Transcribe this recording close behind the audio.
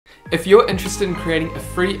If you're interested in creating a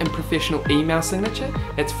free and professional email signature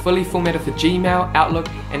that's fully formatted for Gmail, Outlook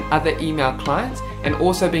and other email clients, and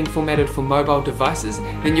also being formatted for mobile devices,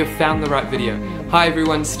 then you've found the right video. Hi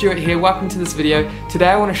everyone, Stuart here, welcome to this video.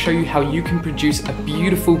 Today I want to show you how you can produce a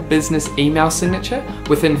beautiful business email signature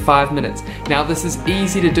within 5 minutes. Now this is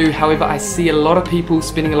easy to do, however I see a lot of people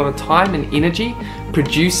spending a lot of time and energy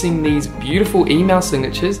producing these beautiful email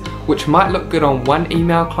signatures which might look good on one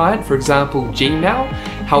email client, for example Gmail,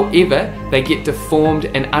 however they get deformed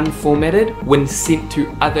and unformatted when sent to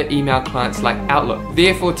other email clients like Outlook.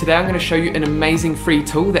 Therefore today I'm going to show you an amazing free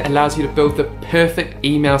tool that allows you to build the perfect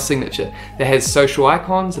email signature that has social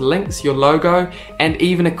icons, links, your logo, and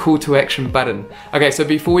even a call to action button. Okay, so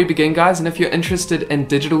before we begin guys, and if you're interested in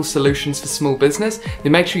digital solutions for small business,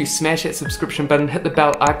 then make sure you smash that subscription button, hit the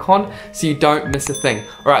bell icon so you don't miss a thing.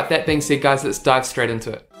 Alright, that being said guys, let's dive straight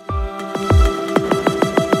into it.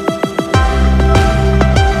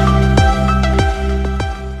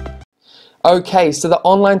 Okay, so the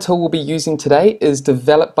online tool we'll be using today is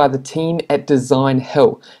developed by the team at Design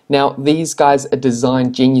Hill. Now, these guys are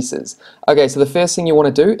design geniuses. Okay, so the first thing you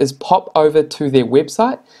want to do is pop over to their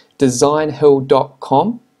website,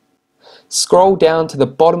 designhill.com. Scroll down to the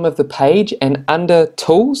bottom of the page and under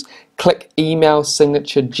Tools, click Email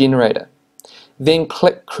Signature Generator. Then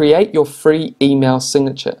click Create Your Free Email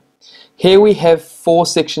Signature. Here we have 4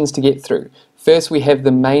 sections to get through. First we have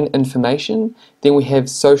the main information, then we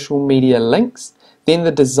have social media links, then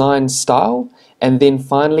the design style, and then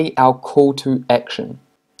finally our call to action.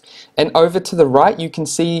 And over to the right you can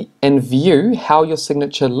see and view how your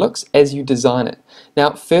signature looks as you design it.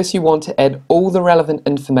 Now first you want to add all the relevant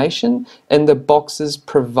information in the boxes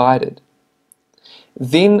provided.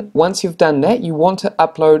 Then once you've done that, you want to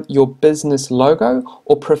upload your business logo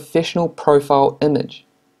or professional profile image.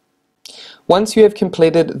 Once you have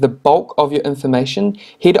completed the bulk of your information,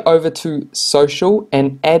 head over to social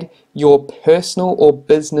and add your personal or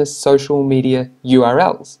business social media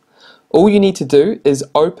URLs. All you need to do is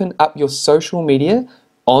open up your social media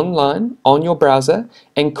online on your browser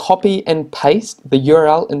and copy and paste the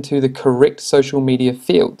URL into the correct social media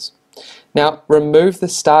fields. Now remove the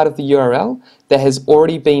start of the URL that has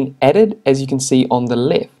already been added, as you can see on the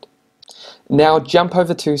left. Now jump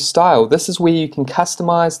over to Style. This is where you can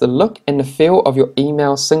customize the look and the feel of your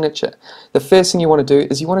email signature. The first thing you want to do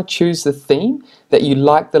is you want to choose the theme that you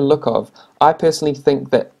like the look of. I personally think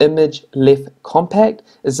that Image Left Compact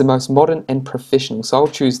is the most modern and professional, so I'll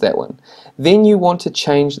choose that one. Then you want to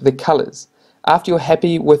change the colors. After you're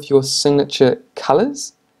happy with your signature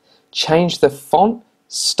colors, change the font,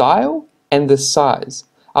 style, and the size.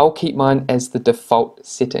 I'll keep mine as the default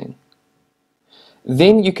setting.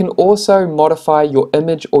 Then you can also modify your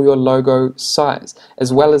image or your logo size,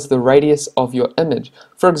 as well as the radius of your image.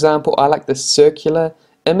 For example, I like the circular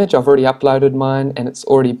image. I've already uploaded mine and it's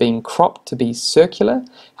already been cropped to be circular.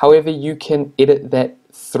 However, you can edit that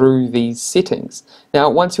through these settings.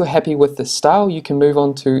 Now, once you're happy with the style, you can move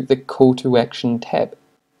on to the call to action tab.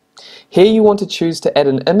 Here you want to choose to add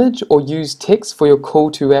an image or use text for your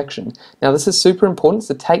call to action. Now this is super important,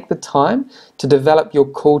 so take the time to develop your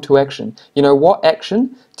call to action. You know, what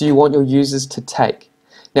action do you want your users to take?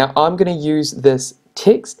 Now I'm going to use this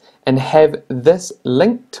text and have this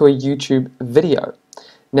link to a YouTube video.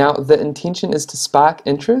 Now the intention is to spark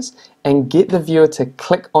interest and get the viewer to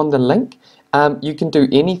click on the link. You can do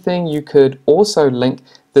anything. You could also link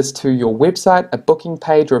this to your website, a booking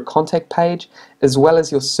page or a contact page, as well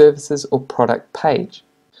as your services or product page.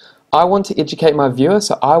 I want to educate my viewer,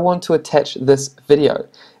 so I want to attach this video.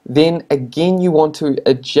 Then again you want to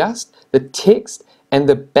adjust the text and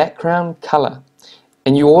the background color.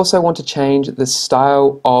 And you also want to change the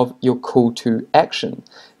style of your call to action.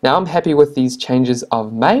 Now I'm happy with these changes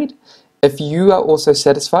I've made. If you are also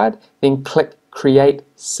satisfied, then click Create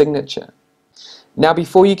Signature. Now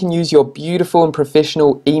before you can use your beautiful and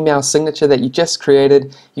professional email signature that you just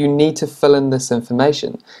created, you need to fill in this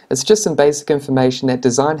information. It's just some basic information that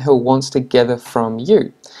Design Hill wants to gather from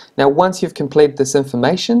you. Now once you've completed this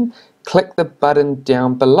information, click the button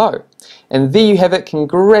down below. And there you have it.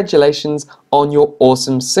 Congratulations on your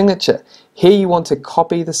awesome signature. Here you want to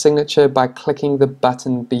copy the signature by clicking the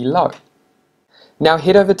button below. Now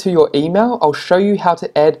head over to your email. I'll show you how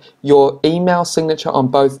to add your email signature on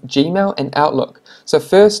both Gmail and Outlook. So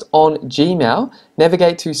first on Gmail,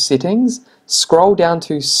 navigate to Settings, scroll down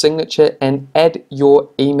to Signature and add your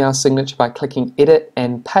email signature by clicking Edit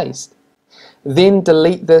and Paste. Then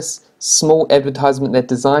delete this small advertisement that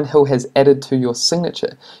Design Hill has added to your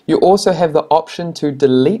signature. You also have the option to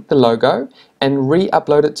delete the logo and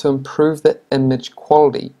re-upload it to improve the image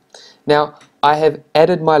quality. Now I have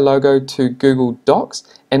added my logo to Google Docs,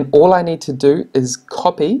 and all I need to do is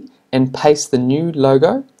copy and paste the new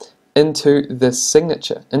logo into the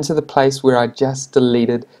signature, into the place where I just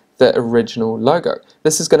deleted the original logo.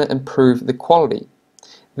 This is going to improve the quality.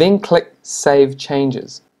 Then click Save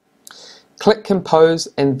Changes. Click Compose,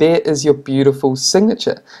 and there is your beautiful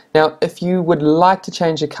signature. Now, if you would like to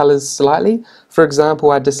change the colors slightly, for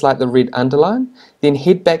example, I dislike the red underline, then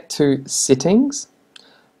head back to Settings,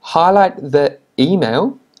 highlight the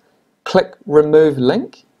email, click Remove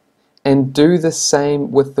Link, and do the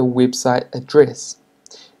same with the website address.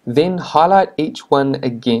 Then highlight each one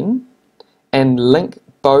again and link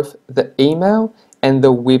both the email and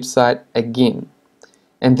the website again.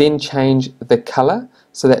 And then change the color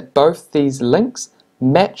so that both these links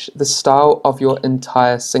match the style of your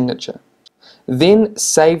entire signature. Then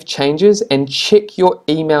save changes and check your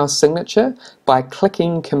email signature by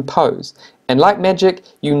clicking Compose. And like magic,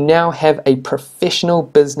 you now have a professional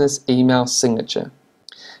business email signature.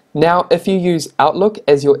 Now, if you use Outlook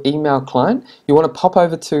as your email client, you want to pop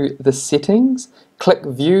over to the settings, click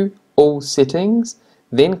View All Settings,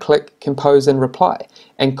 then click Compose and Reply,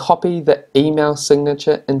 and copy the email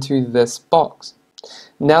signature into this box.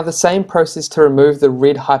 Now the same process to remove the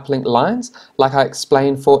red hyperlink lines like I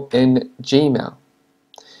explained for in Gmail.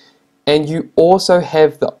 And you also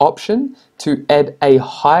have the option to add a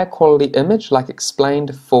higher quality image like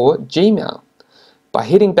explained for Gmail by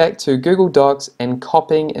heading back to Google Docs and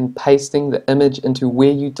copying and pasting the image into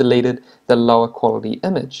where you deleted the lower quality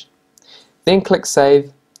image. Then click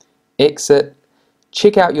Save, Exit,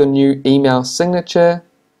 check out your new email signature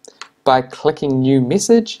by clicking New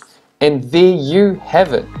Message, and there you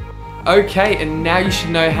have it. Okay, and now you should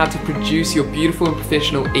know how to produce your beautiful and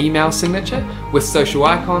professional email signature with social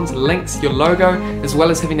icons, links, your logo, as well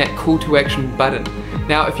as having that call to action button.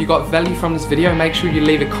 Now, if you got value from this video, make sure you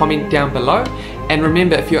leave a comment down below. And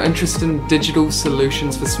remember, if you're interested in digital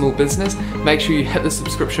solutions for small business, make sure you hit the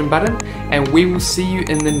subscription button, and we will see you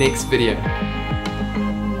in the next video.